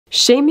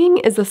Shaming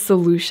is a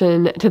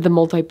solution to the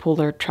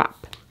multipolar trap.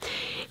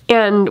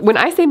 And when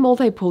I say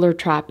multipolar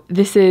trap,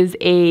 this is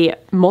a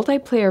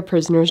multiplayer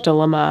prisoner's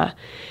dilemma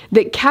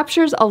that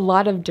captures a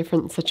lot of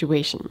different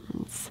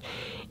situations.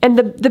 And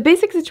the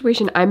basic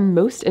situation I'm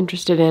most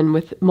interested in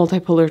with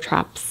multipolar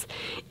traps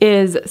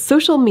is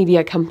social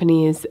media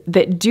companies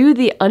that do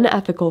the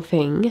unethical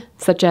thing,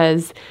 such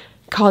as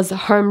cause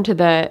harm to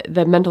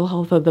the mental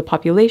health of the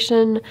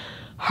population,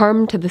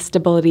 harm to the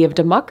stability of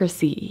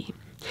democracy.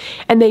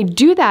 And they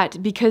do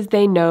that because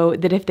they know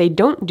that if they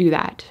don't do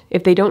that,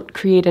 if they don't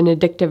create an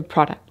addictive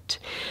product,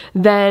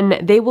 then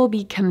they will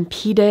be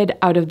competed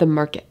out of the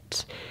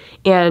market.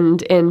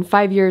 And in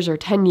 5 years or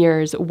 10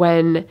 years,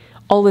 when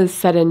all is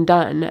said and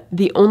done,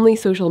 the only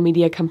social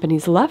media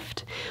companies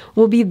left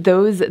will be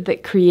those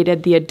that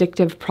created the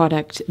addictive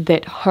product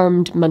that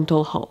harmed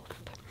mental health.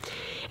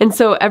 And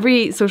so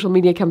every social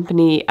media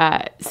company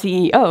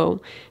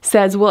CEO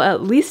says, well,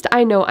 at least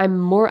I know I'm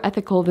more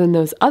ethical than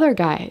those other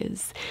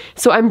guys.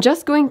 So I'm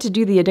just going to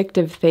do the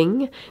addictive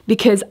thing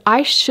because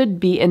I should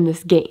be in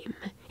this game.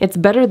 It's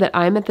better that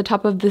I'm at the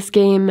top of this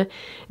game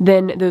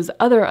than those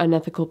other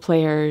unethical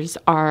players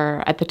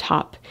are at the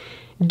top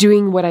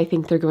doing what I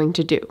think they're going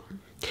to do.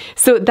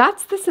 So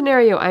that's the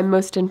scenario I'm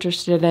most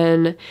interested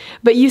in.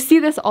 But you see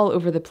this all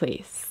over the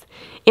place.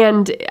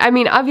 And I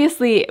mean,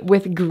 obviously,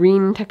 with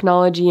green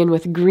technology and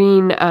with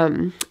green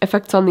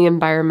effects on the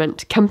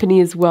environment,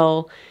 companies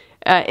will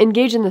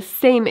engage in the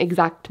same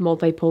exact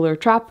multipolar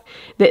trap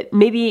that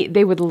maybe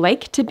they would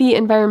like to be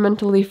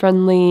environmentally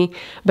friendly,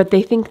 but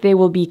they think they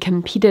will be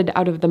competed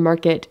out of the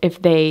market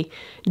if they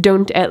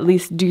don't at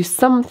least do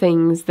some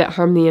things that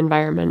harm the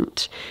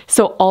environment.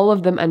 So all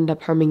of them end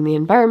up harming the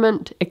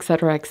environment,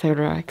 etc.,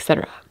 etc.,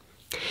 etc.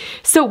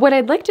 So what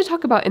I'd like to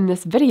talk about in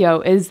this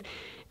video is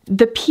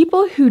the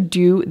people who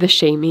do the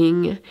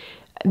shaming,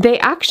 they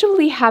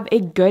actually have a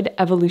good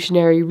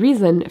evolutionary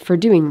reason for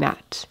doing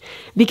that,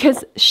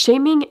 because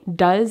shaming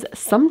does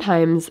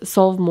sometimes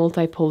solve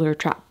multipolar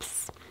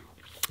traps.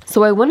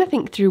 So I want to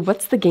think through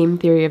what's the game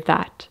theory of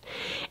that,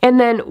 and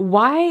then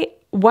why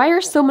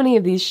are so many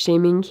of these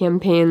shaming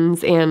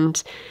campaigns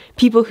and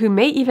people who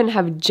may even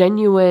have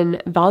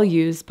genuine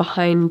values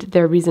behind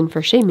their reason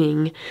for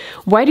shaming,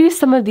 why do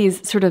some of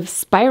these sort of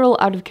spiral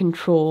out of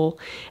control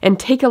and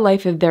take a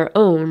life of their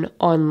own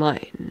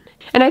online?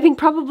 And I think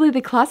probably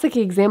the classic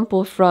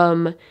example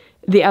from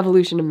the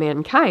evolution of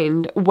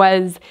mankind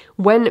was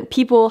when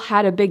people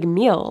had a big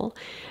meal,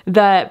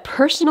 the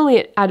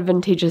personally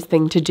advantageous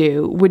thing to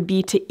do would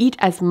be to eat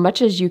as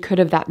much as you could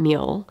of that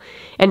meal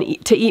and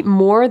to eat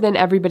more than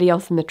everybody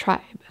else in the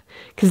tribe.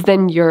 Because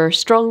then you're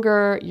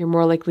stronger, you're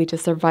more likely to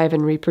survive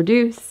and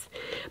reproduce.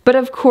 But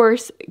of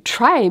course,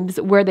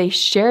 tribes where they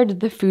shared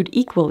the food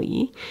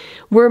equally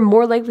were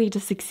more likely to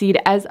succeed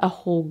as a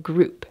whole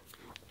group.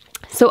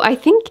 So I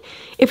think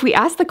if we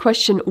ask the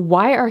question,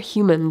 why are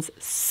humans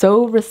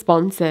so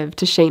responsive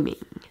to shaming?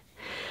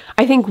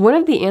 I think one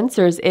of the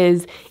answers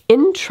is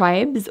in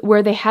tribes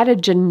where they had a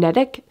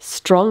genetic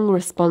strong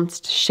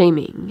response to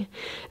shaming,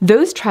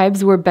 those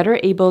tribes were better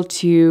able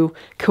to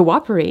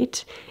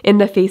cooperate in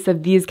the face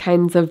of these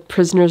kinds of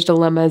prisoner's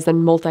dilemmas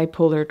and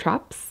multipolar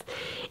traps.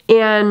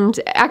 And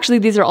actually,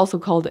 these are also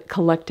called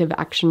collective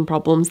action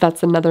problems.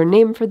 That's another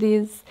name for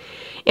these.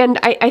 And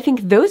I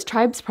think those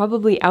tribes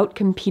probably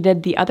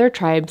outcompeted the other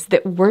tribes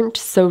that weren't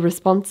so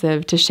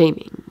responsive to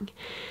shaming.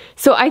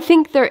 So I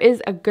think there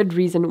is a good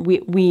reason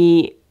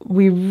we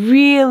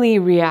really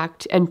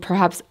react and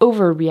perhaps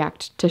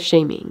overreact to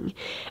shaming.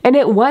 And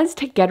it was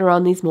to get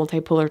around these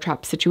multipolar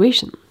trap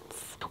situations.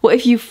 Well,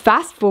 if you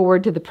fast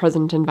forward to the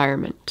present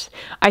environment,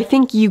 I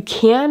think you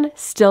can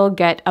still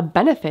get a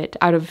benefit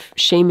out of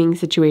shaming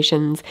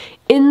situations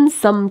in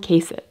some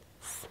cases.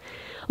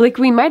 Like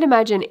we might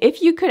imagine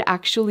if you could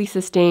actually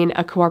sustain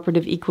a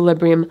cooperative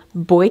equilibrium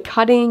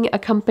boycotting a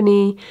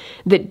company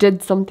that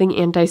did something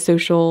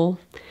antisocial.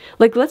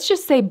 Like let's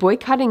just say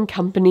boycotting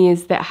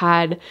companies that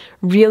had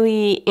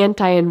really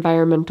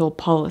anti-environmental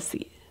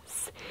policies.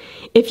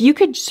 If you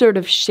could sort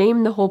of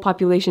shame the whole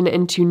population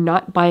into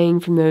not buying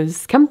from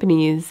those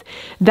companies,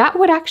 that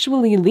would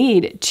actually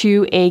lead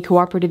to a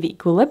cooperative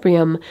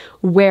equilibrium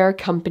where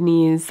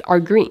companies are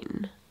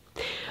green.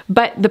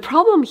 But the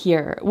problem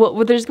here,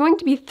 well, there's going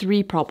to be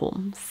 3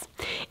 problems.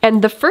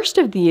 And the first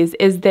of these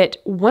is that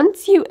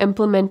once you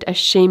implement a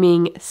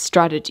shaming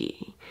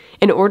strategy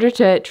in order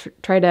to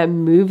try to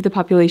move the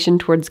population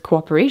towards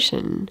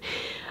cooperation,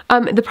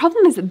 the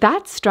problem is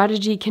that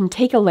strategy can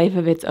take a life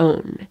of its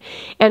own.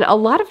 And a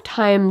lot of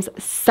times,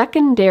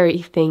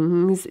 secondary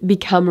things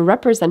become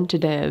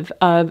representative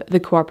of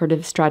the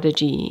cooperative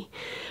strategy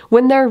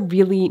when they're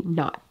really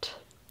not.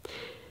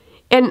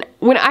 And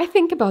when I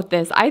think about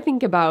this, I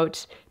think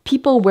about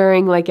people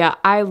wearing like a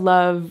I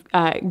love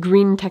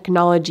green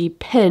technology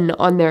pin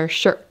on their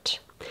shirt.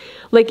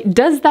 Like,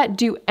 does that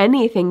do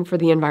anything for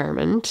the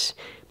environment?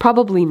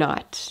 Probably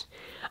not.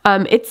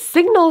 It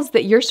signals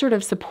that you're sort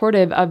of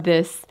supportive of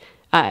this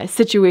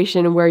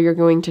situation where you're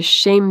going to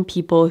shame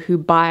people who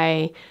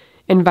buy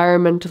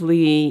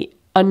environmentally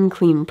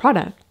unclean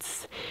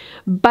products.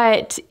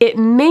 but it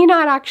may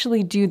not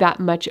actually do that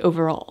much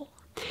overall.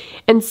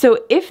 And so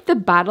if the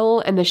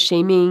battle and the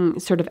shaming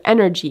sort of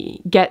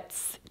energy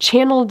gets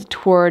channeled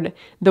toward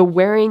the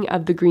wearing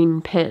of the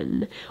green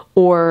pin,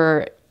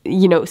 or,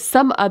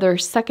 some other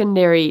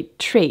secondary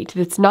trait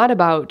that's not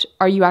about,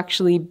 are you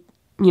actually,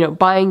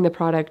 buying the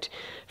product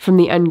from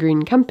the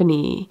ungreen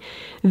company,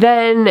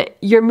 then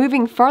you're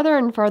moving farther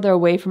and farther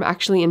away from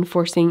actually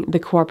enforcing the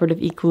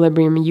cooperative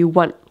equilibrium you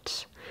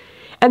want.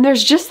 And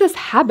there's just this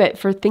habit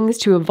for things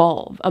to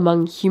evolve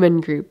among human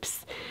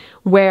groups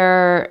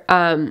where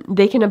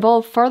they can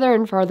evolve farther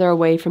and farther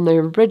away from the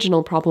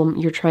original problem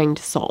you're trying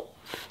to solve.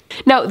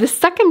 Now, the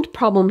second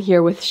problem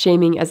here with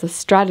shaming as a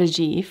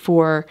strategy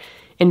for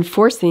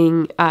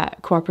enforcing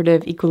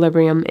cooperative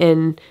equilibrium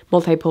in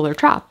multipolar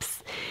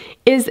traps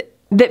is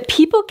that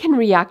people can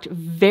react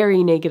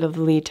very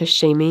negatively to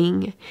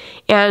shaming,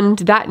 and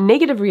that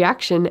negative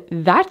reaction,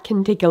 that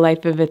can take a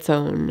life of its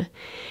own.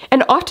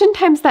 And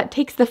oftentimes that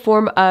takes the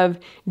form of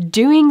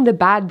doing the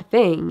bad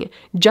thing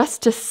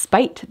just to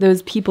spite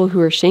those people who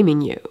are shaming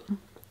you.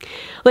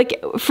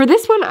 Like, for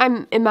this one,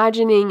 I'm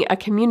imagining a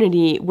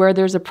community where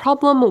there's a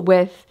problem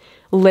with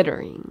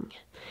littering.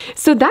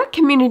 So that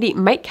community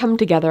might come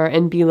together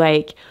and be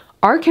like,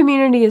 our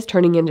community is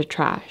turning into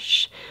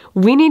trash.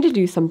 We need to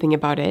do something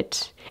about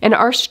it. And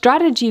our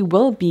strategy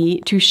will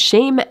be to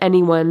shame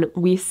anyone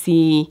we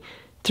see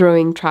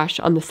throwing trash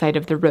on the side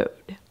of the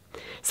road.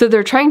 So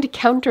they're trying to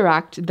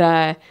counteract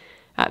the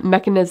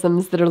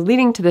mechanisms that are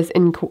leading to this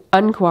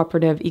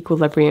uncooperative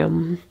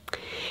equilibrium.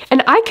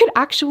 And I could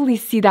actually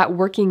see that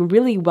working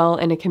really well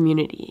in a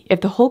community.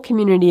 If the whole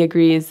community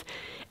agrees,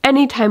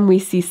 anytime we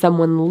see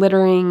someone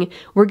littering,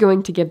 we're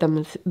going to give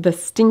them the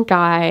stink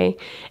eye.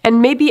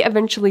 And maybe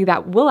eventually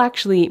that will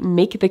actually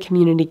make the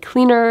community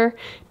cleaner.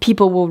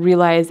 People will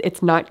realize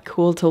it's not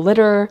cool to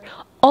litter,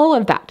 all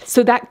of that.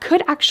 So that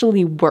could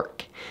actually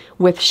work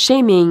with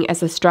shaming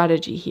as a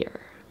strategy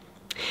here.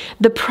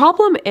 The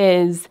problem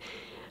is,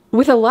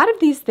 with a lot of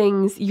these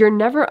things, you're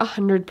never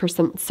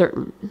 100%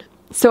 certain.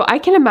 So I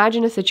can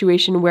imagine a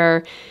situation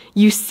where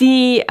you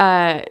see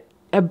a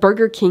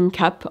Burger King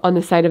cup on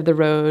the side of the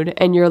road,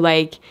 and you're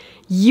like,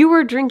 you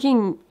were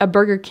drinking a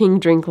Burger King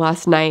drink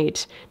last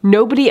night.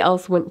 Nobody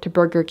else went to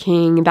Burger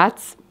King.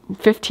 That's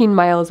 15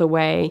 miles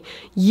away.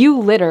 You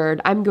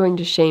littered. I'm going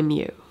to shame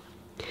you.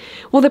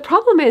 Well, the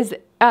problem is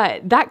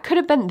that could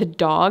have been the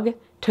dog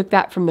took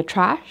that from the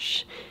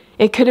trash.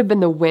 It could have been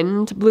the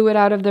wind blew it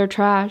out of their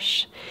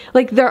trash.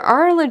 Like, there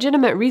are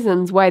legitimate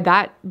reasons why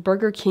that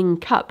Burger King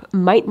cup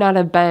might not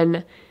have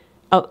been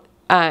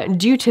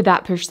due to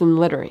that person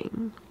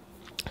littering.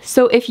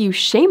 So if you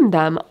shame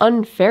them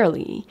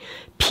unfairly,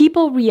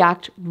 people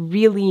react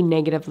really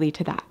negatively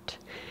to that,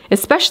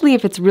 especially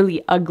if it's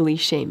really ugly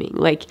shaming.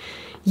 Like,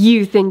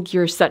 you think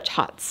you're such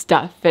hot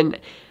stuff, and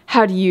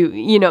how do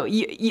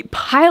you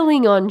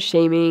piling on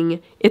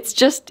shaming, it's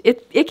just,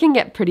 it can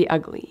get pretty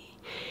ugly.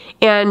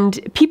 And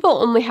people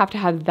only have to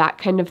have that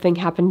kind of thing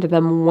happen to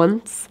them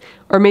once,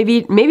 or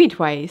maybe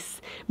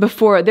twice,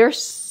 before they're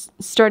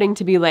starting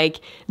to be like,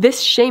 this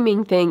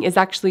shaming thing is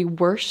actually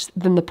worse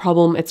than the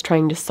problem it's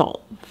trying to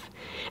solve.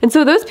 And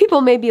so those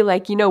people may be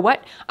like, you know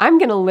what, I'm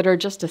going to litter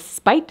just to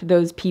spite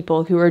those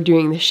people who are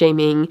doing the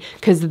shaming,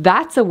 because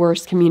that's a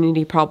worse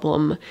community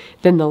problem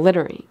than the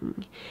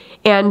littering.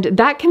 And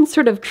that can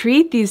sort of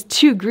create these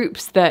two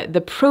groups,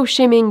 the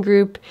pro-shaming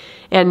group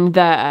and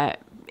the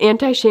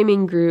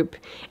anti-shaming group,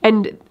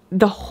 and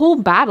the whole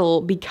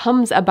battle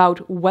becomes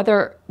about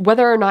whether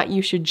or not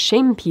you should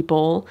shame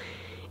people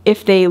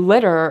if they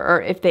litter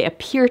or if they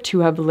appear to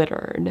have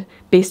littered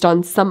based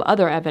on some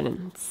other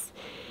evidence.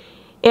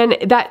 And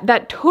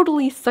that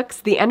totally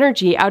sucks the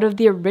energy out of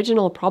the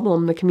original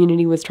problem the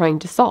community was trying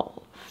to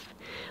solve.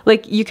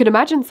 Like, you could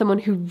imagine someone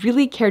who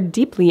really cared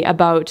deeply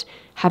about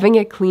having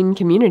a clean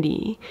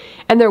community,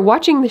 and they're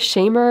watching the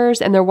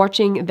shamers and they're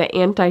watching the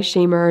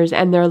anti-shamers,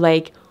 and they're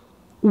like,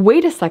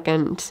 wait a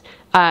second,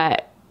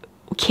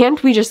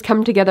 can't we just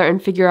come together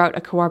and figure out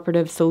a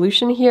cooperative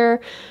solution here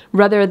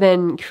rather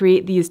than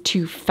create these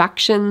two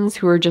factions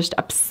who are just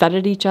upset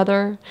at each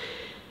other?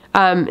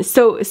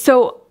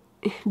 So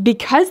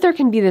because there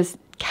can be this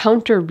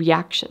counter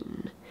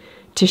reaction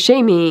to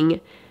shaming,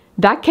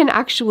 that can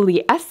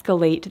actually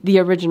escalate the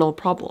original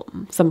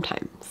problem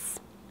sometimes.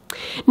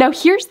 Now,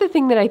 here's the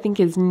thing that I think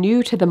is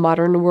new to the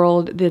modern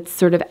world that's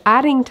sort of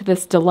adding to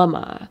this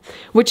dilemma,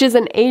 which is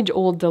an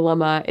age-old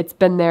dilemma. It's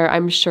been there,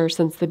 I'm sure,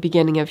 since the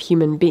beginning of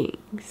human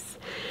beings.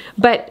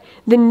 But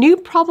the new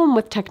problem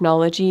with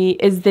technology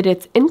is that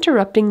it's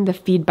interrupting the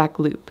feedback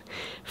loop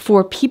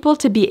for people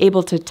to be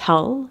able to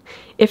tell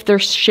if their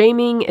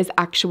shaming is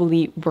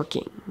actually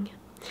working.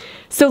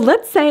 So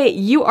let's say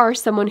you are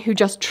someone who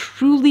just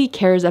truly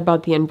cares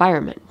about the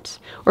environment,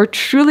 or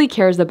truly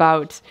cares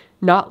about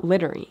not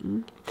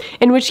littering,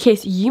 in which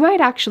case you might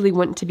actually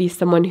want to be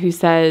someone who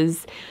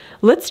says,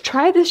 let's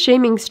try this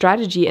shaming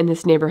strategy in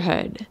this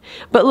neighborhood,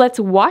 but let's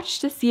watch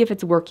to see if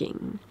it's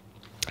working.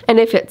 And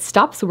if it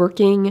stops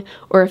working,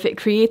 or if it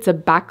creates a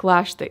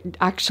backlash that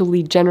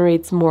actually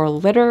generates more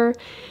litter,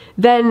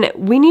 then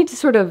we need to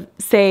sort of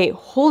say,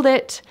 hold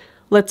it,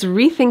 let's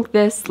rethink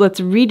this, let's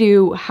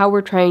redo how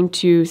we're trying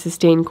to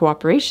sustain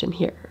cooperation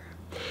here.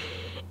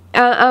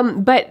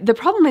 But the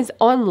problem is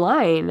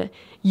online,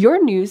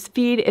 your news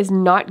feed is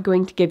not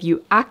going to give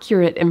you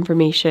accurate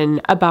information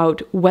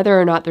about whether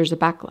or not there's a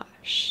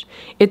backlash.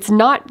 It's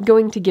not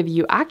going to give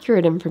you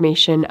accurate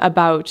information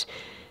about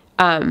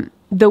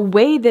the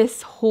way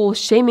this whole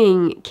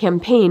shaming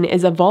campaign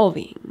is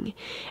evolving.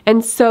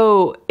 And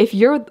so if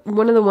you're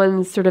one of the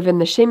ones sort of in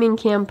the shaming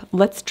camp,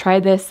 let's try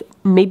this,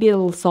 maybe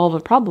it'll solve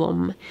a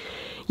problem,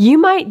 you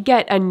might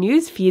get a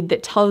news feed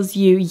that tells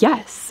you,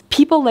 yes,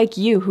 people like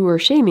you who are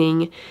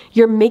shaming,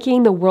 you're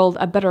making the world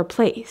a better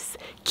place.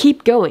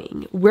 Keep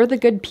going. We're the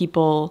good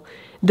people.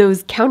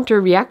 Those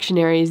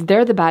counter-reactionaries,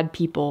 they're the bad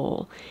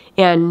people.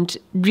 And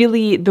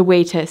really the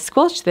way to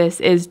squelch this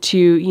is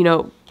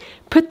to,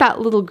 put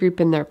that little group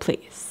in their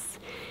place.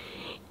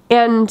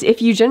 And if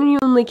you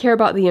genuinely care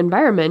about the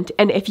environment,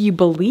 and if you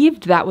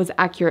believed that was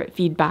accurate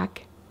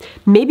feedback,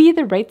 maybe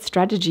the right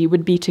strategy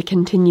would be to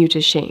continue to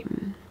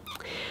shame.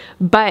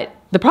 But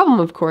the problem,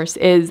 of course,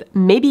 is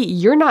maybe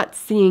you're not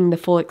seeing the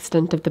full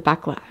extent of the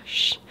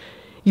backlash.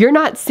 You're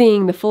not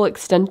seeing the full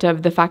extent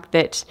of the fact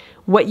that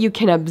what you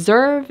can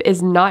observe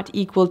is not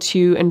equal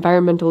to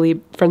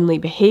environmentally friendly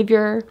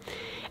behavior.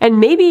 And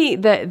maybe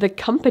the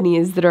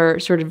companies that are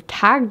sort of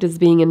tagged as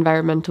being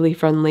environmentally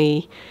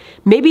friendly,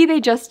 maybe they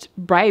just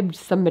bribed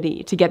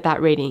somebody to get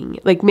that rating.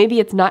 Like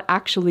maybe it's not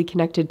actually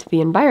connected to the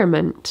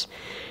environment.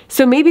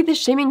 So maybe the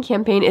shaming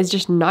campaign is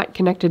just not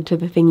connected to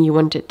the thing you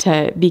want it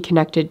to be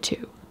connected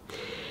to.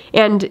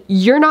 And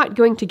you're not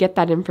going to get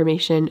that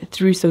information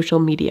through social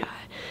media.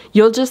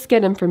 You'll just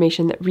get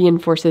information that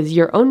reinforces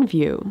your own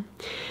view.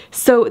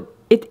 So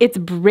it's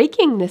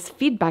breaking this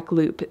feedback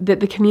loop that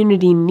the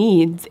community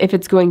needs if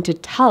it's going to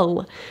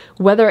tell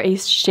whether a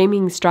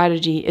shaming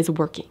strategy is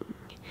working.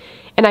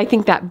 And I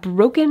think that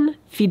broken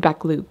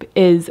feedback loop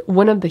is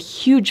one of the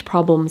huge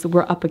problems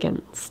we're up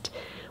against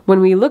when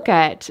we look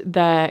at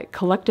the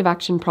collective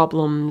action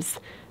problems,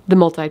 the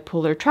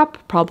multipolar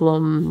trap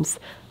problems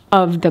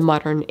of the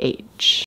modern age.